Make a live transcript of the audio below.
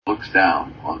looks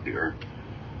down on the earth.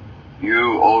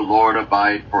 You, O Lord,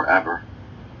 abide forever,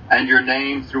 and your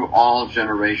name through all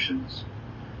generations.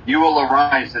 You will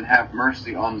arise and have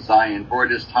mercy on Zion, for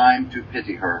it is time to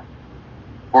pity her.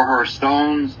 For her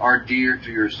stones are dear to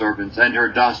your servants, and her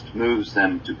dust moves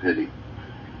them to pity.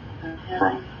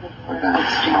 For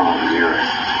that's on the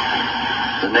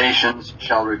earth. The nations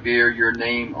shall revere your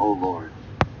name, O Lord,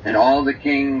 and all the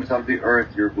kings of the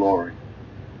earth your glory.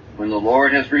 When the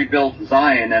Lord has rebuilt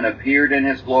Zion and appeared in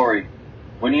his glory,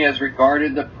 when he has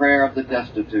regarded the prayer of the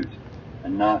destitute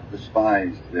and not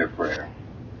despised their prayer.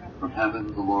 From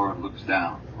heaven the Lord looks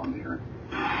down on the earth.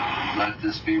 Let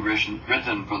this be written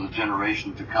for the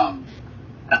generation to come,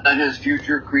 and let his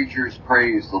future creatures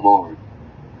praise the Lord.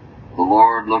 The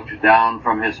Lord looked down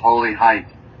from his holy height.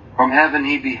 From heaven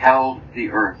he beheld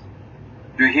the earth,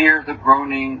 to hear the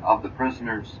groaning of the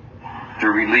prisoners, to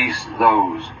release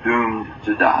those doomed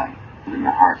to die in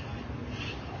their heart.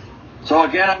 So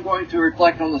again, I'm going to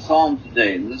reflect on the Psalm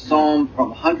today. And this Psalm from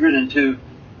 102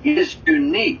 is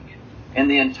unique in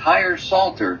the entire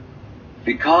Psalter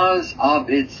because of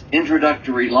its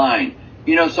introductory line.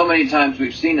 You know, so many times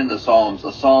we've seen in the Psalms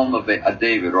a Psalm of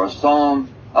David, or a Psalm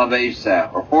of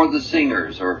Asaph, or for the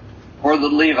singers, or for the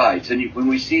Levites, and when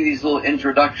we see these little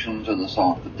introductions of the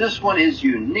Psalm. But this one is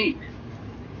unique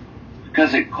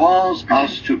because it calls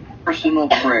us to personal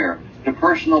prayer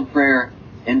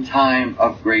in time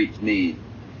of great need.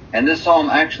 And this Psalm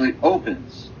actually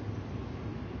opens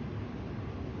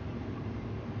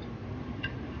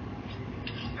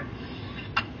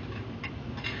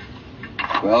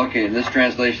in this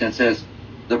translation it says,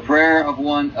 the prayer of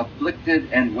one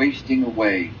afflicted and wasting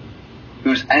away,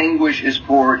 whose anguish is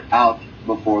poured out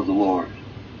before the Lord.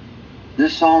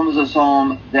 This psalm is a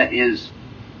psalm that is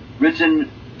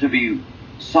written to be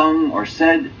sung or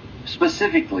said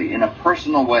specifically in a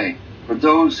personal way for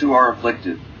those who are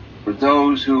afflicted, for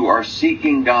those who are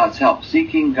seeking God's help,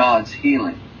 seeking God's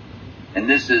healing. And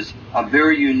this is a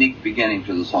very unique beginning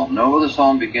to the psalm. No other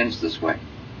psalm begins this way.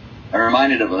 I'm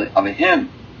reminded of a hymn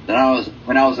that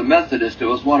when I was a Methodist, it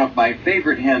was one of my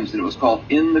favorite hymns, and it was called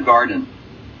In the Garden.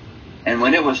 And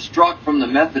when it was struck from the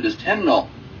Methodist hymnal,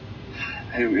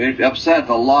 it upset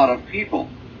a lot of people.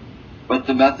 But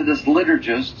the Methodist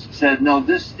liturgists said, no,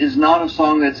 this is not a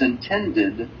song that's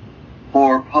intended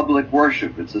for public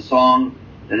worship. It's a song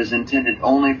that is intended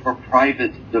only for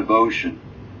private devotion,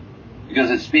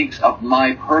 because it speaks of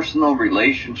my personal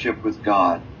relationship with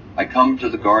God. I come to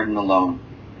the garden alone,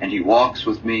 and he walks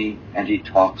with me, and he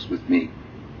talks with me.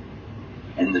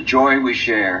 And the joy we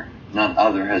share, none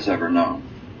other has ever known.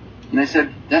 And they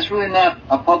said, that's really not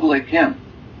a public hymn.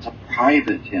 It's a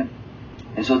private hymn.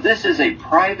 And so this is a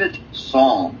private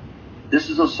psalm.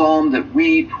 This is a psalm that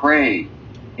we pray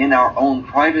in our own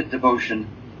private devotion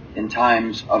in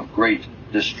times of great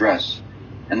distress.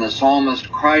 And the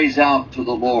psalmist cries out to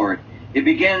the Lord. It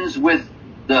begins with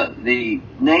the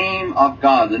name of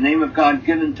God, the name of God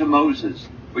given to Moses,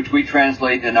 which we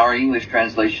translate in our English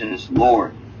translation as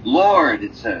Lord. Lord,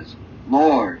 it says,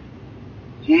 Lord,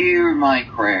 hear my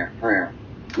prayer.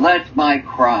 Let my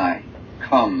cry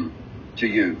come to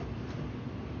you.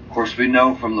 Of course, we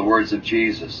know from the words of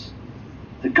Jesus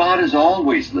that God is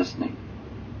always listening.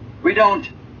 We don't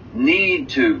need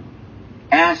to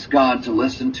ask God to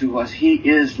listen to us. He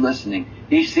is listening.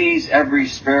 He sees every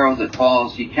sparrow that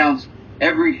falls. He counts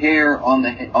every hair on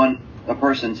the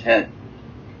person's head.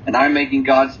 And I'm making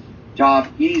God's job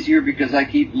easier because I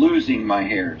keep losing my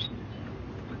hairs.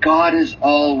 But God is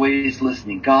always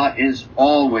listening. God is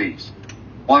always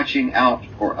watching out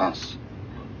for us.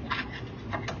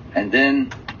 And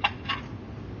then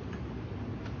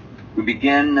we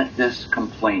begin this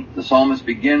complaint. The psalmist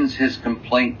begins his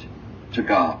complaint to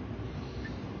God.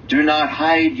 Do not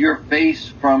hide your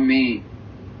face from me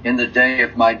in the day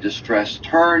of my distress.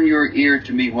 Turn your ear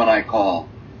to me when I call.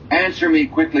 Answer me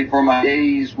quickly, for my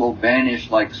days will vanish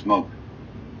like smoke.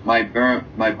 My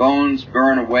bones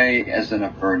burn away as in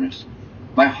a furnace.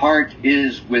 My heart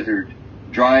is withered,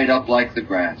 dried up like the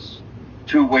grass,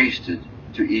 too wasted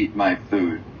to eat my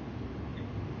food.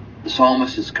 The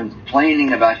psalmist is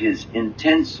complaining about his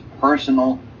intense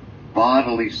personal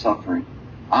bodily suffering.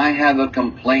 I have a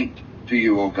complaint to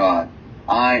you, O God.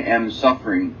 I am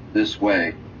suffering this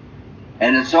way.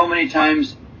 And so many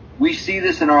times we see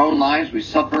this in our own lives. We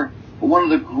suffer. But one of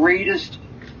the greatest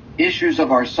issues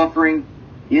of our suffering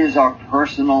is our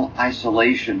personal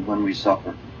isolation when we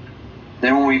suffer.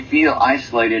 Then when we feel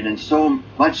isolated, and so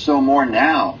much so more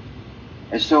now,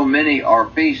 as so many are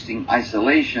facing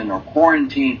isolation or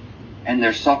quarantine, and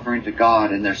they're suffering to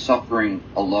God, and they're suffering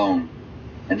alone.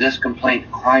 And this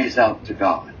complaint cries out to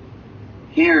God.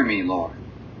 Hear me, Lord.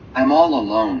 I'm all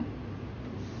alone.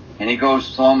 And he goes,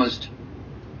 psalmist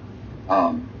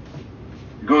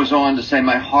goes on to say,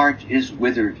 my heart is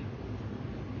withered.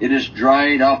 It is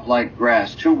dried up like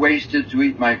grass, too wasted to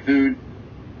eat my food.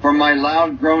 From my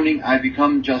loud groaning I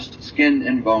become just skin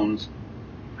and bones.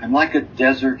 I'm like a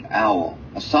desert owl,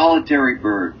 a solitary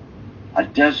bird, a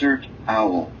desert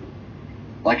owl.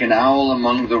 Like an owl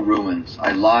among the ruins,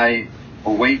 I lie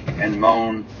awake and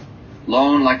moan,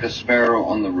 lone like a sparrow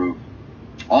on the roof.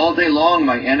 All day long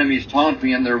my enemies taunt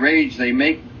me, in their rage they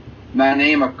make my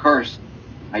name a curse.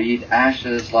 I eat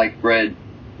ashes like bread,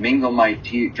 mingle my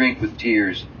drink with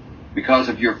tears, because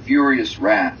of your furious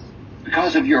wrath.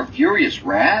 Because of your furious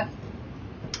wrath?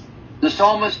 The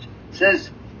psalmist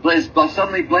says,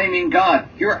 suddenly blaming God.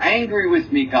 You're angry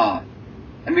with me, God.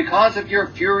 And because of your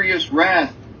furious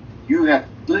wrath, you have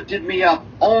lifted me up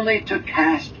only to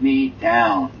cast me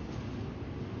down.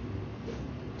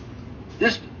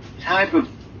 This type of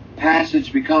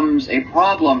passage becomes a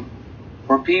problem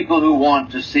for people who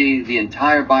want to see the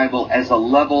entire Bible as a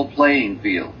level playing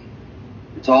field.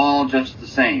 It's all just the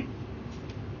same.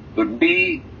 But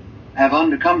we have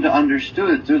come to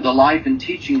understand through the life and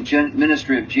teaching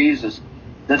ministry of Jesus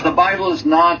that the Bible is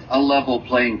not a level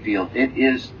playing field. It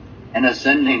is an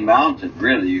ascending mountain,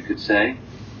 really, you could say,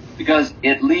 because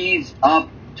it leads up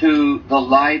to the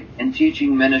life and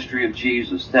teaching ministry of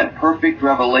Jesus, that perfect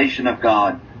revelation of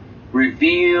God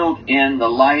revealed in the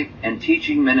life and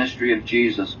teaching ministry of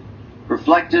Jesus,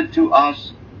 reflected to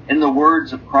us in the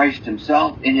words of Christ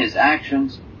himself, in his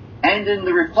actions, and in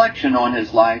the reflection on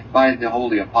his life by the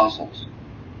holy apostles.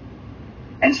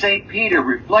 And St. Peter,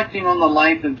 reflecting on the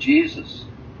life of Jesus,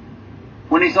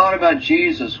 when he thought about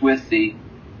Jesus with the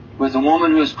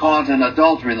woman who was caught in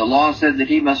adultery, and the law said that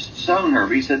he must stone her,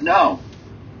 he said, no,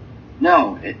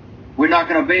 we're not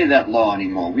going to obey that law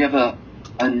anymore. We have a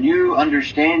new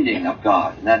understanding of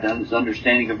God, and that is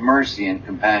understanding of mercy and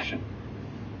compassion.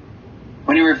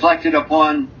 When he reflected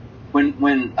upon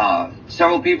when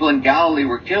several people in Galilee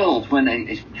were killed, when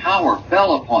a tower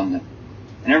fell upon them,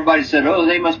 and everybody said, oh,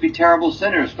 they must be terrible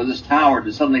sinners for this tower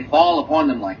to suddenly fall upon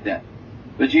them like that.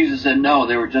 But Jesus said, no,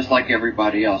 they were just like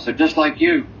everybody else. They're just like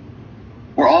you.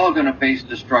 We're all going to face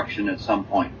destruction at some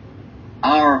point.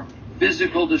 Our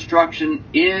physical destruction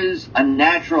is a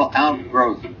natural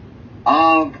outgrowth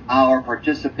of our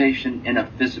participation in a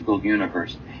physical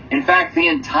universe. In fact, the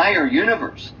entire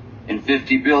universe in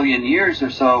 50 billion years or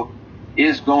so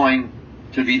is going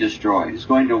to be destroyed. It's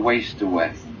going to waste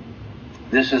away.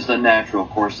 This is the natural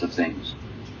course of things.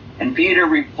 And Peter,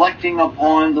 reflecting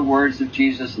upon the words of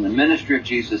Jesus and the ministry of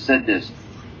Jesus, said this,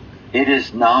 it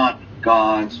is not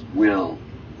God's will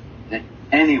that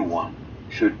anyone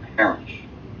should perish.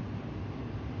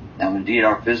 Now, indeed,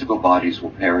 our physical bodies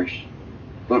will perish,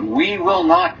 but we will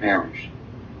not perish.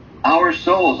 Our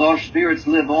souls, our spirits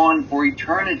live on for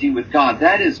eternity with God.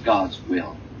 That is God's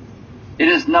will. It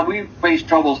is not, we face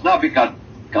troubles not because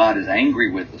God is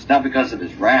angry with us, not because of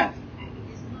his wrath,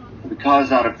 but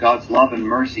because out of God's love and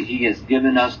mercy, he has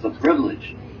given us the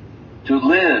privilege to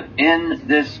live in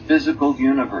this physical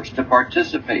universe, to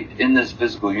participate in this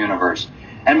physical universe.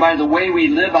 And by the way we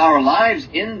live our lives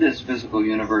in this physical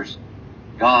universe,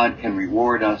 God can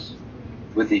reward us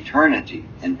with eternity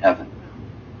in heaven.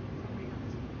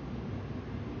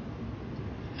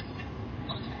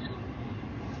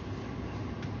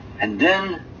 And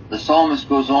then the psalmist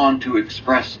goes on to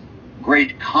express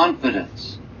great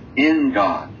confidence in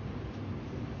God.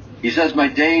 He says, my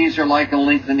days are like a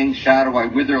lengthening shadow, I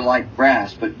wither like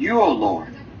grass, but you, O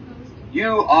Lord,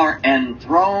 you are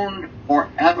enthroned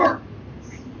forever.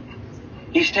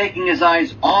 He's taking his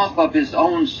eyes off of his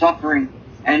own suffering,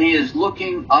 and he is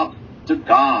looking up to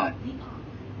God.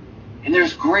 And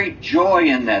there's great joy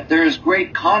in that. There is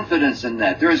great confidence in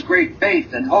that. There is great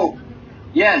faith and hope.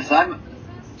 Yes, I'm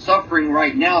suffering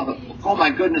right now, but oh my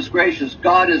goodness gracious,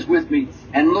 God is with me,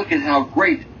 and look at how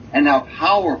great and how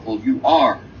powerful you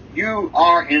are. You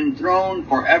are enthroned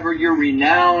forever. Your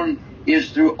renown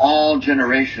is through all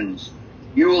generations.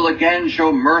 You will again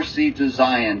show mercy to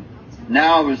Zion.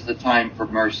 Now is the time for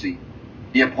mercy.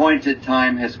 The appointed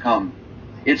time has come.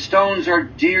 Its stones are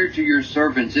dear to your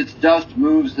servants. Its dust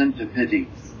moves them to pity.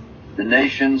 The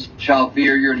nations shall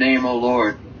fear your name, O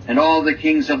Lord, and all the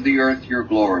kings of the earth your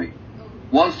glory.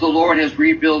 Once the Lord has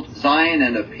rebuilt Zion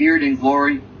and appeared in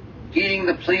glory, heeding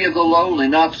the plea of the lowly,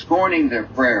 not scorning their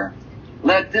prayer.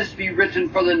 Let this be written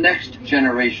for the next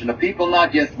generation, a people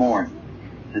not yet born,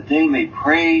 that they may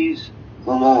praise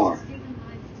the Lord.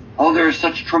 Oh, there is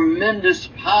such tremendous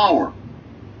power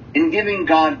in giving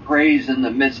God praise in the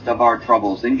midst of our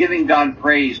troubles, in giving God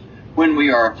praise when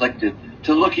we are afflicted,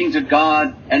 to looking to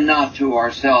God and not to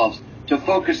ourselves, to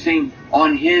focusing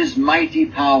on His mighty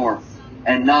power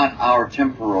and not our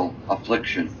temporal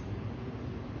affliction,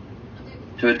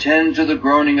 to attend to the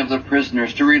groaning of the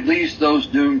prisoners, to release those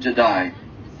doomed to die.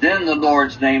 Then the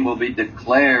Lord's name will be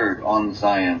declared on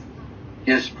Zion,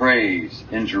 His praise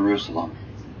in Jerusalem.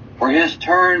 For His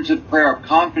turns of prayer of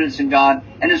confidence in God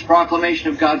and His proclamation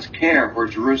of God's care for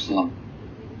Jerusalem.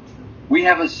 We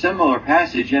have a similar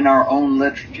passage in our own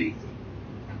liturgy.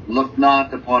 Look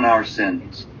not upon our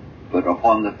sins, but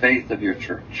upon the faith of your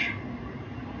church.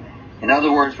 In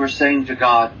other words, we're saying to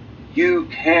God, you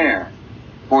care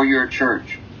for your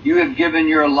church. You have given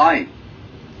your life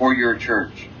for your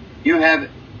church. You have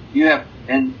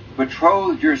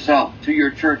betrothed yourself to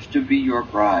your church to be your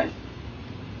bride.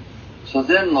 So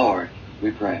then, Lord,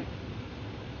 we pray,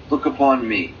 look upon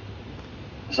me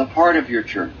as a part of your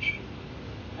church,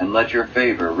 and let your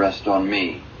favor rest on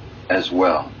me as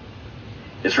well.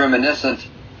 It's reminiscent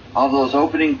of those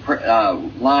opening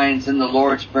lines in the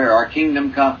Lord's Prayer, our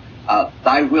kingdom come,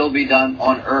 thy will be done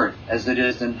on earth as it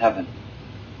is in heaven.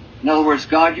 In other words,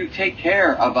 God, you take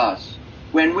care of us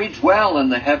when we dwell in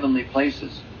the heavenly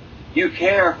places. You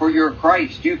care for your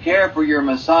Christ. You care for your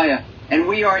Messiah. And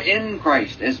we are in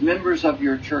Christ as members of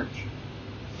your church.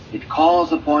 It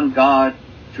calls upon God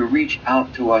to reach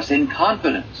out to us in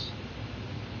confidence.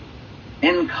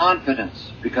 In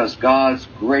confidence, because God's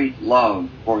great love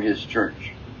for His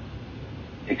church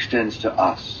extends to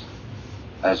us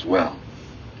as well.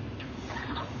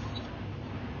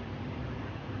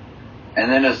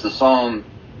 And then as the psalm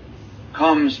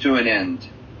comes to an end,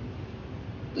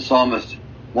 the psalmist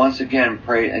once again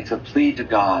prays. It's a plea to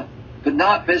God, but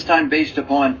not this time based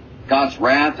upon God's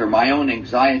wrath or my own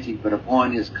anxiety, but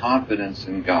upon his confidence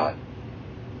in God.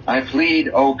 I plead,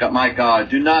 O God, my God,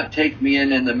 do not take me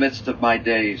in the midst of my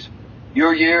days.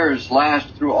 Your years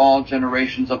last through all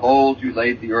generations. Of old you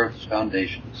laid the earth's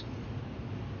foundations.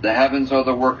 The heavens are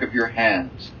the work of your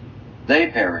hands. They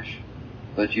perish,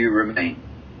 but you remain.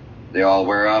 They all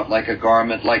wear out like a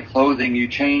garment, like clothing. You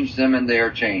change them and they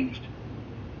are changed.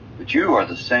 But you are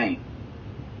the same.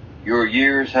 Your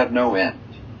years have no end.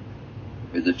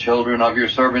 May the children of your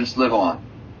servants live on,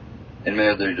 and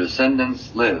may their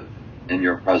descendants live in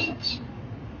your presence.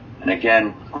 And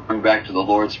again, going back to the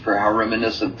Lord's Prayer, how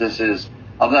reminiscent this is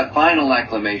of that final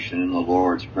acclamation in the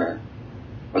Lord's Prayer.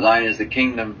 For thine is the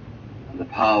kingdom and the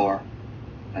power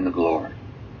and the glory.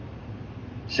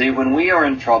 See, when we are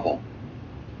in trouble,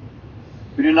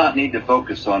 we do not need to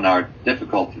focus on our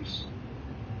difficulties.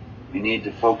 We need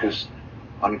to focus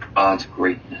on God's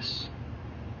greatness.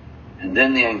 And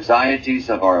then the anxieties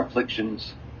of our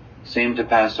afflictions seem to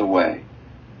pass away.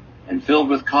 And filled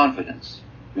with confidence,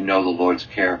 we know the Lord's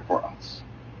care for us.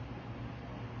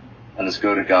 Let us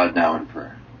go to God now in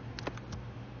prayer.